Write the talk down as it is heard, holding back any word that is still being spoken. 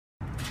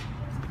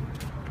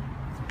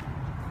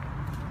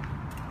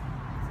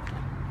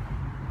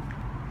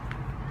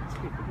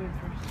food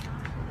first.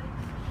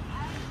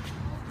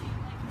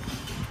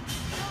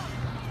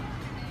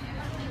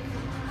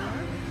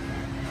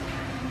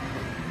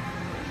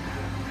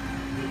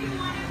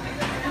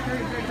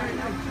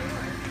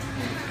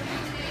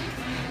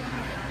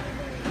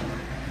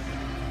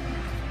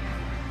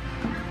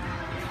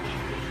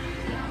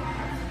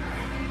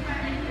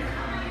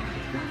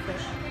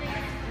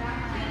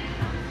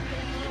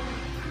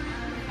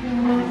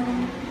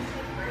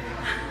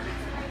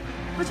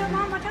 Watch out,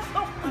 Mom, watch out.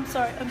 Oh, I'm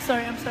sorry.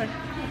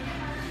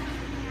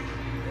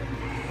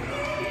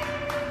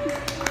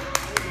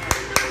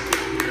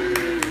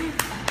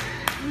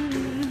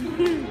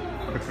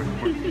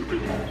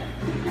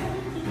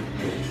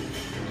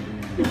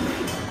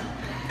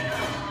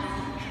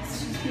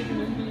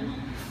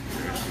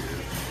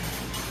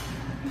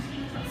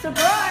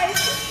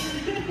 Surprise!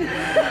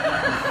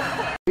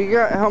 You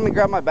got help me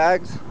grab my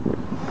bags?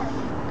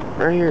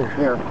 Right here.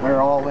 Here,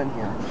 they're all in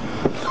here.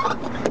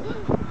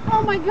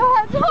 Oh my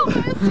God,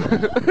 Thomas!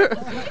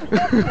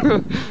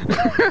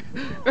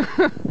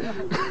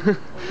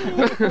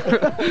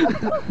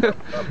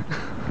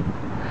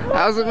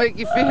 How's it make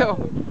you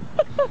feel?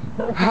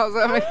 How's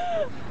that make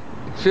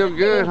feel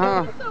good,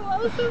 huh? So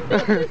awesome.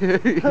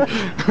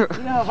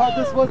 You know how hard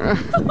this was?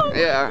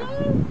 Yeah.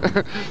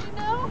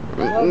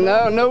 No?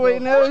 No, nobody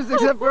knows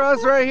except for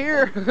us right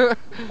here.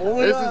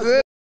 Only This us. is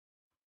it.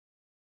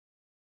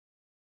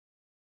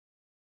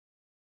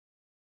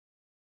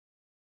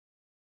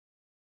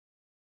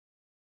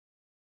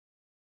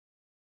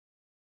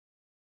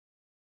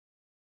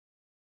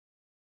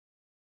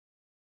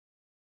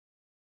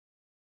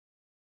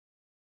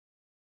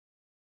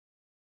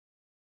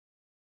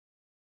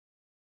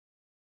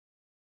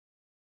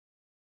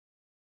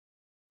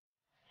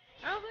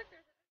 Oh, look,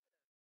 there's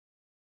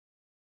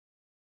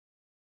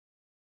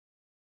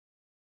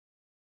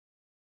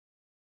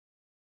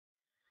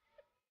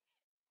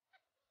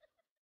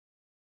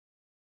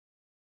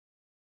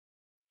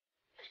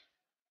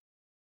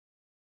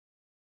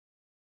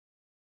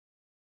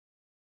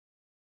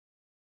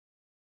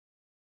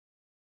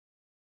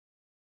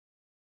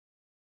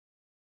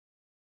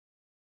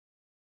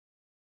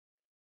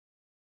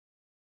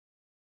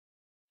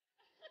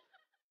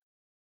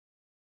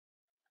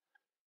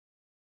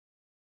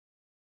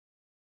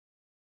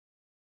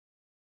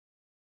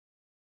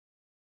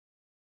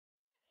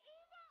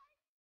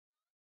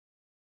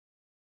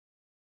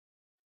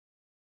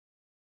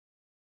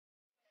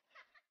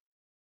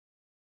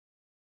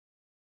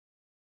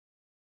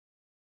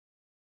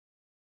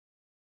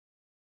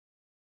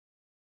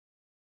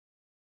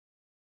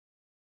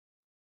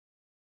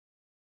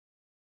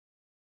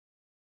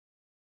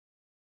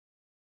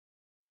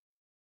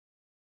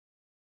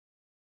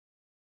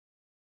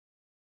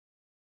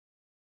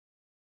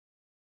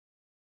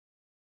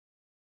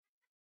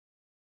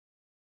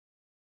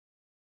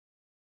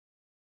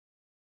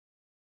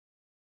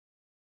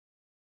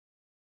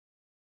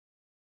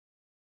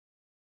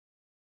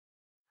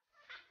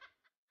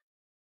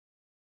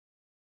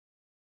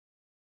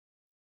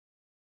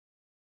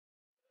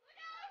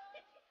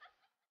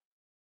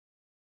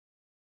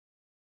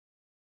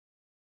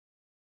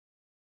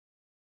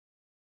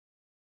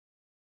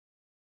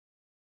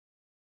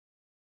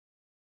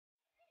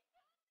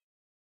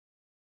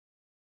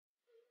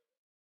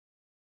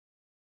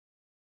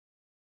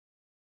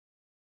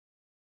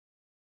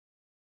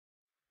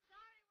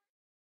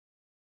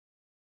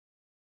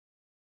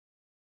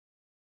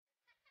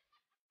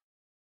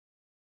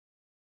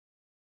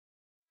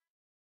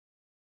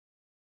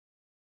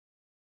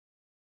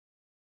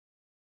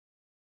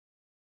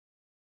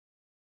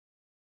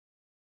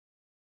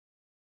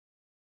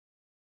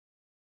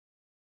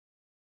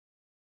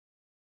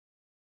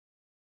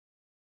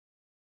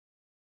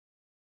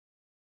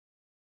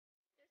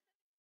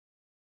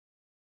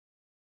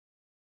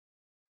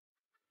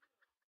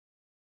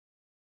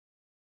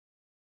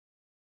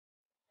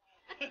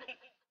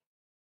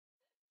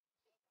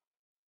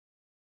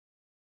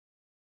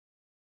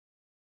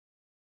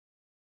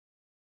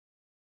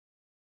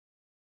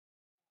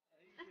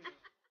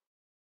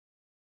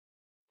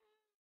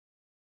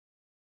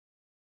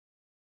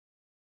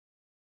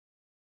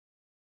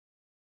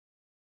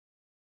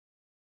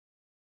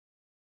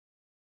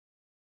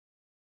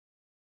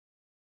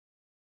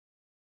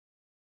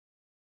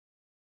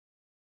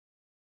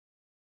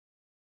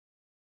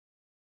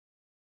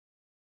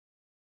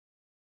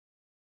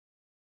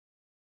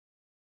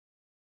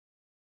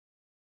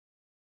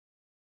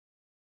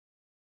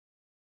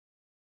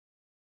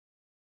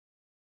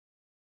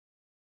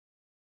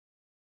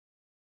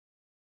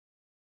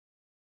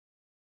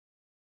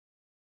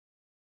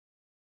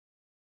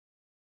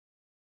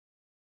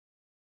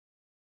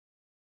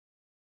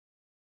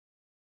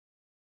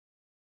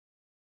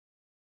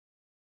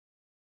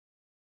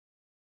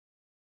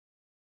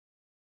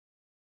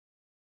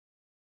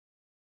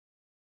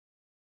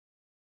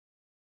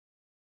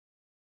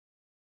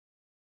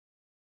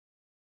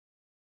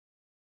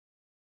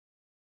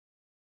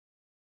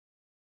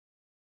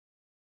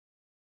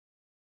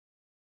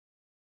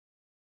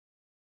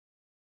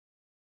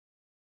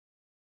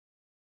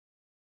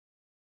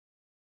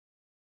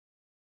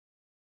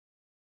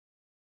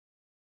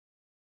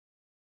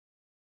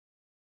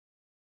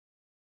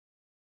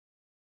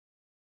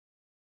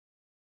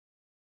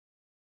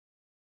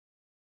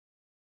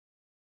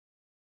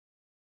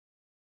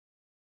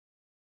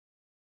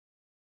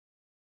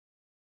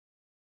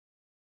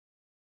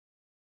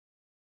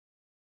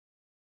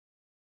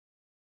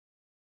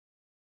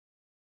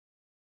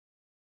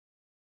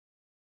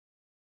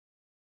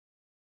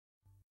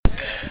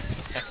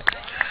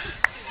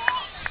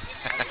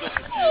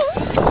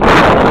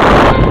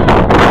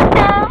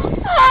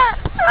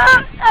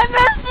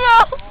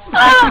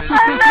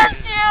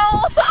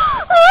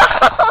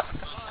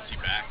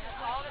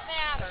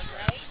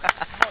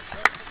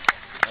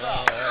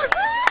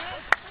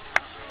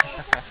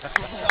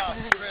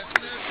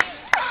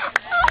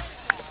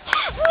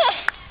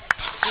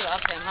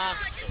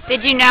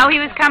Did you know he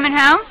was coming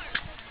home?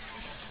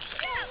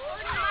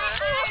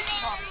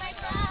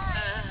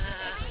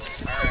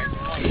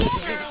 She's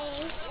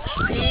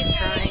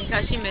crying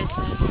because she misses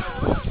him.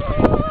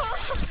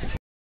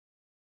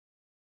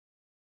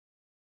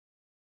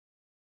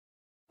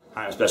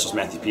 Hi, I'm Specialist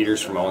Matthew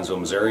Peters from Owensville,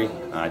 Missouri.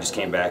 I just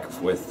came back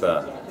from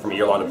a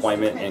year-long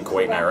deployment in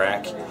Kuwait and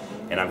Iraq,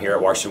 and I'm here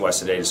at Washington West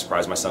today to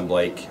surprise my son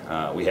Blake.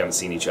 We haven't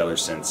seen each other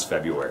since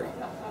February,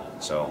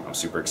 so I'm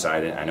super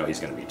excited. I know he's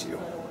going to be too.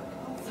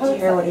 Did you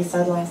hear what he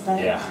said last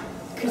night? Yeah.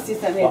 Christy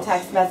sent me a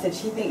text message.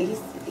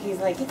 He's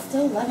like, it's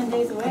still 11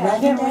 days away.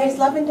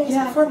 11 days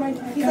Yeah. before my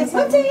time. He's like,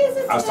 what day is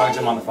it I was talking to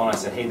today? him on the phone. I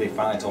said, hey, they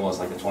finally told us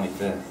like the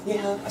 25th.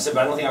 Yeah. I said,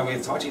 but I don't think I'm going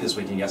to talk to you this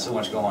weekend. You got so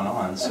much going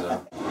on.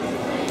 So.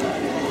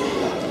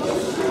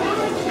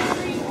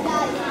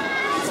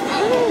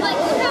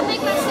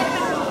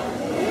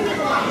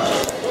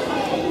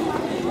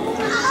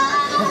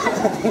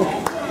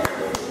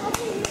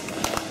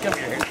 Come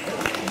here.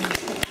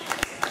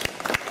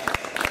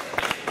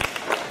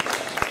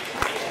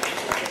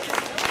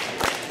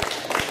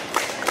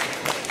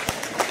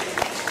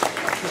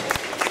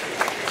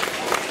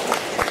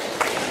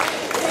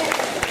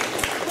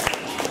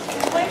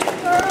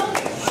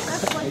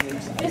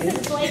 This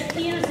is Blake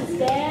Peters'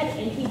 dad,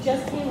 and he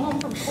just came home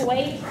from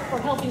Kuwait for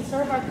helping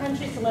serve our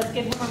country, so let's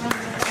give him a round of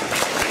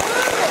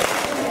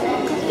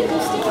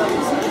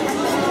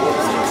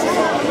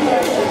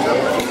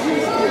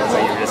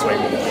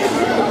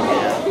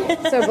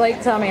applause. So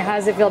Blake, tell me, how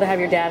does it feel to have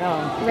your dad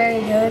home?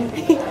 Very good.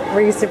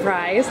 Were you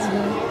surprised?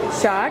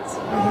 Shocked?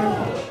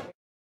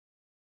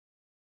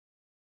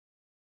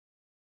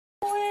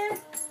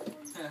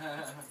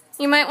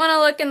 You might want to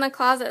look in the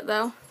closet,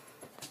 though.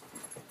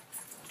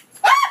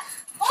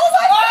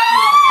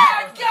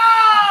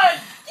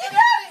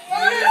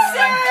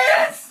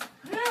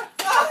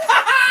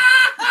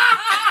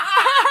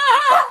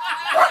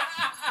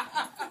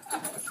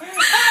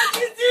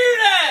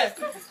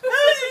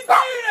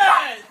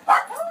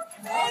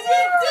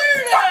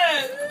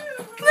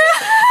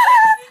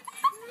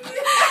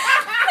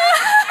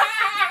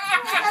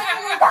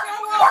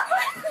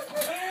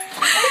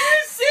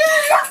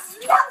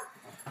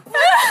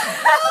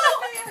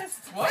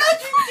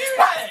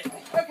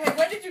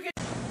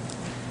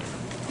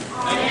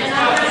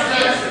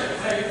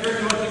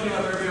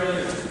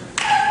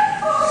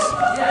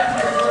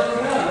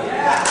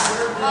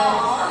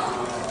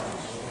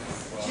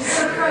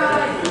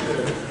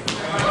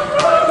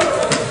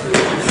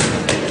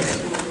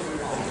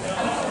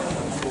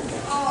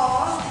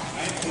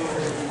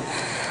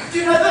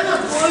 Dude, I thought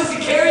the boys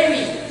would carry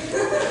me.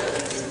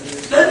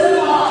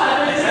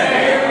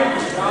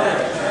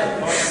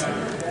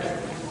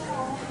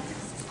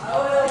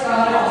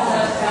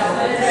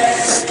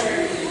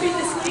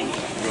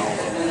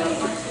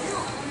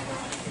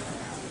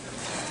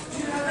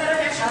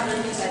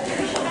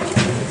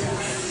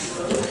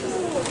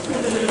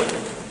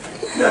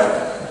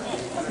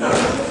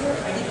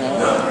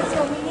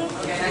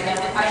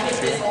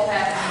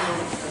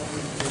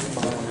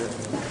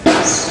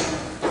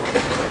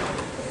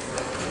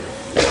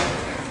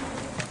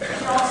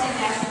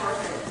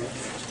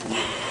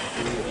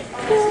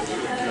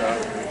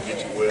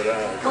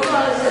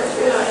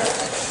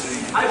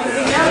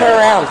 Turn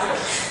around.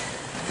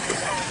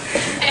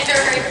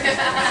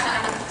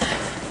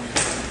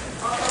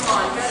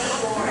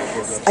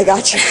 I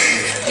got you.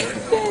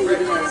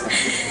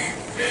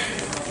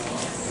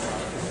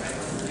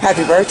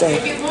 Happy birthday.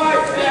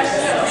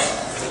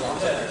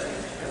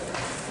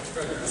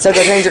 So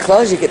go change your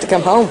clothes, you get to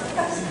come home.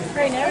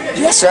 Right now?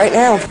 Yes, right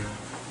now.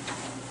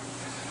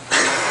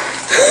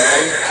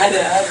 Hi,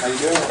 Dad. How you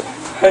doing?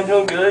 I'm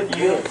doing good.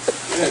 You?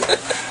 Good.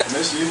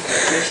 Miss you.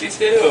 Miss you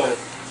too.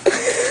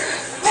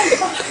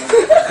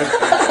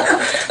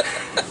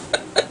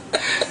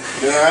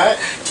 Doing alright?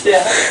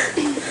 Yeah.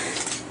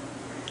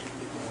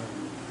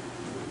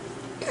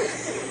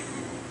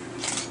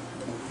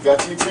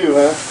 Got you too,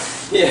 huh?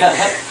 Yeah.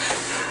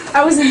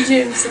 I was in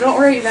June, so don't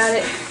worry about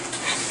it.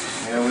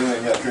 Yeah, we went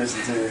and got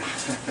Chrissy too.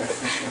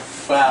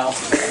 Wow.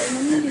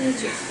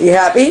 You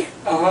happy?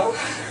 Uh-huh.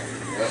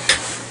 Yep.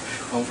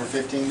 Home for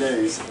 15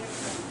 days.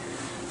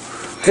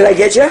 Did I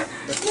get you?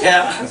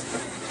 Yeah. It's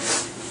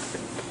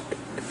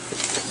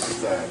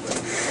alright, but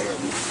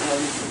I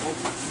love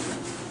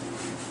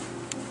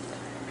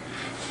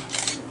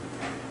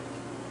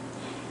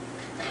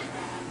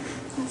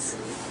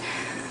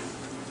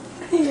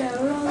you. Yeah,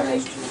 we're all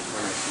like...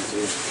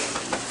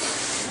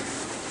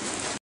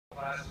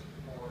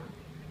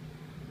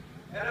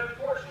 And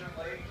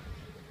unfortunately,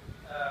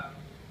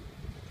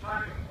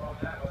 timing on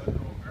that wasn't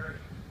real great.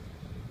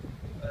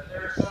 But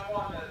there's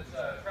someone that's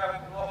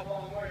traveled an awful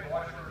long way to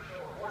watch her show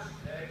her horse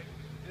today.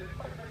 Didn't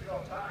quite make it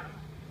on time.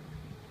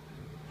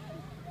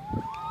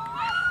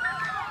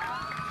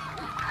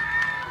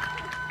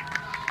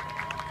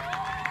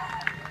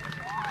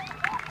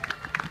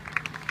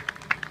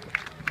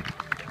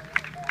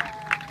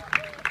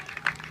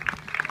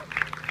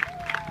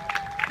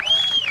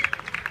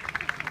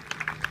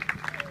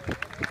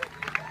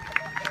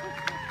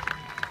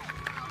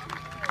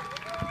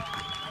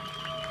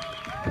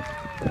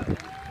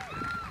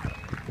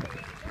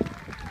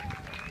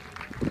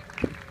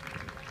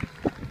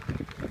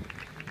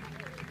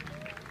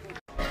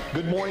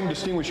 Good morning,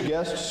 distinguished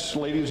guests,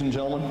 ladies and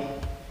gentlemen.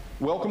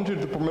 Welcome to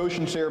the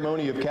promotion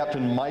ceremony of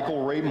Captain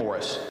Michael Ray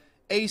Morris.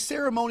 A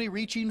ceremony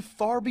reaching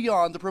far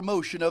beyond the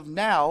promotion of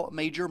now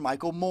Major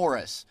Michael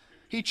Morris.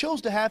 He chose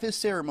to have his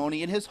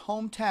ceremony in his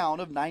hometown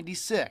of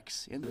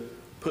 96.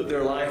 Put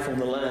their life on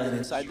the line.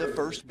 Inside the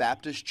First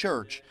Baptist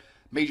Church.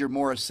 Major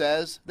Morris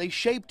says they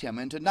shaped him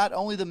into not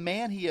only the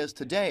man he is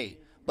today,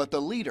 but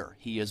the leader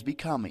he is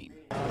becoming.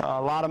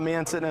 A lot of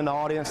men sitting in the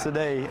audience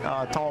today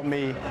taught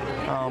me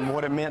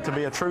what it meant to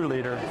be a true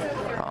leader.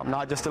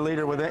 Not just a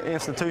leader with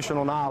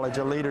institutional knowledge,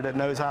 a leader that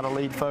knows how to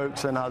lead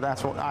folks, and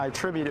that's what I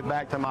attribute it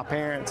back to my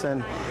parents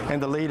and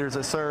the leaders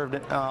that served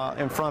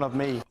in front of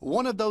me.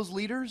 One of those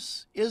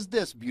leaders is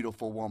this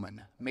beautiful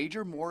woman,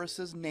 Major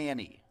Morris's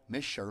nanny,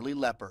 Miss Shirley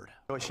Leopard.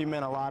 She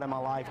meant a lot in my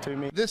life to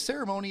me. This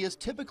ceremony is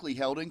typically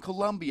held in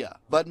Columbia,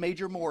 but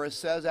Major Morris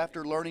says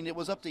after learning it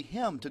was up to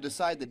him to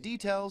decide the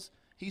details,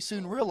 he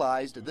soon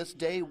realized this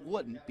day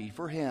wouldn't be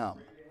for him.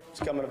 I was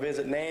coming to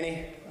visit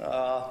Nanny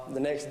the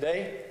next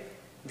day,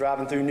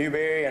 driving through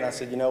Newberry, and I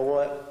said, you know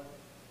what,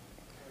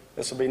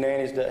 this will be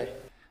Nanny's day.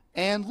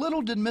 And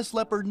little did Miss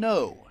Leopard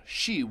know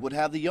she would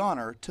have the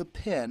honor to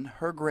pin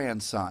her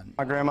grandson.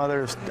 My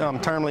grandmother is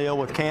terminally ill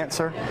with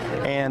cancer,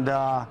 and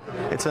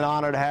it's an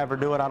honor to have her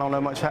do it. I don't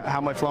know how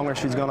much longer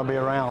she's going to be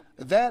around.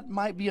 That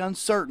might be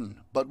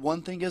uncertain, but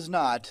one thing is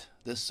not.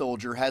 This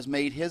soldier has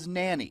made his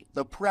nanny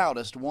the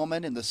proudest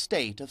woman in the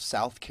state of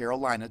South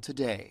Carolina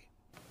today.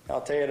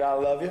 I'll tell you that I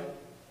love you,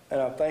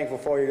 and I'm thankful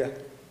for you.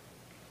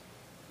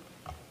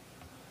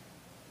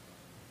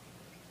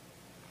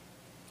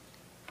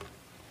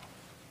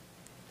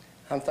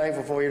 I'm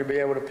thankful for you to be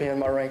able to pin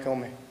my rank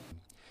on me.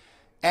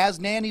 As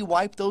Nanny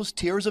wiped those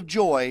tears of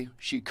joy,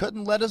 she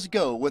couldn't let us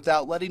go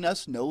without letting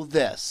us know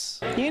this.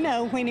 You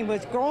know, when he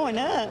was growing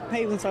up,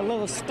 he was a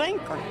little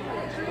stinker.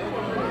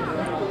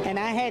 And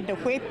I had to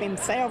whip him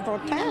several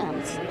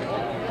times.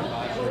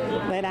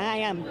 But I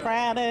am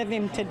proud of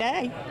him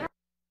today.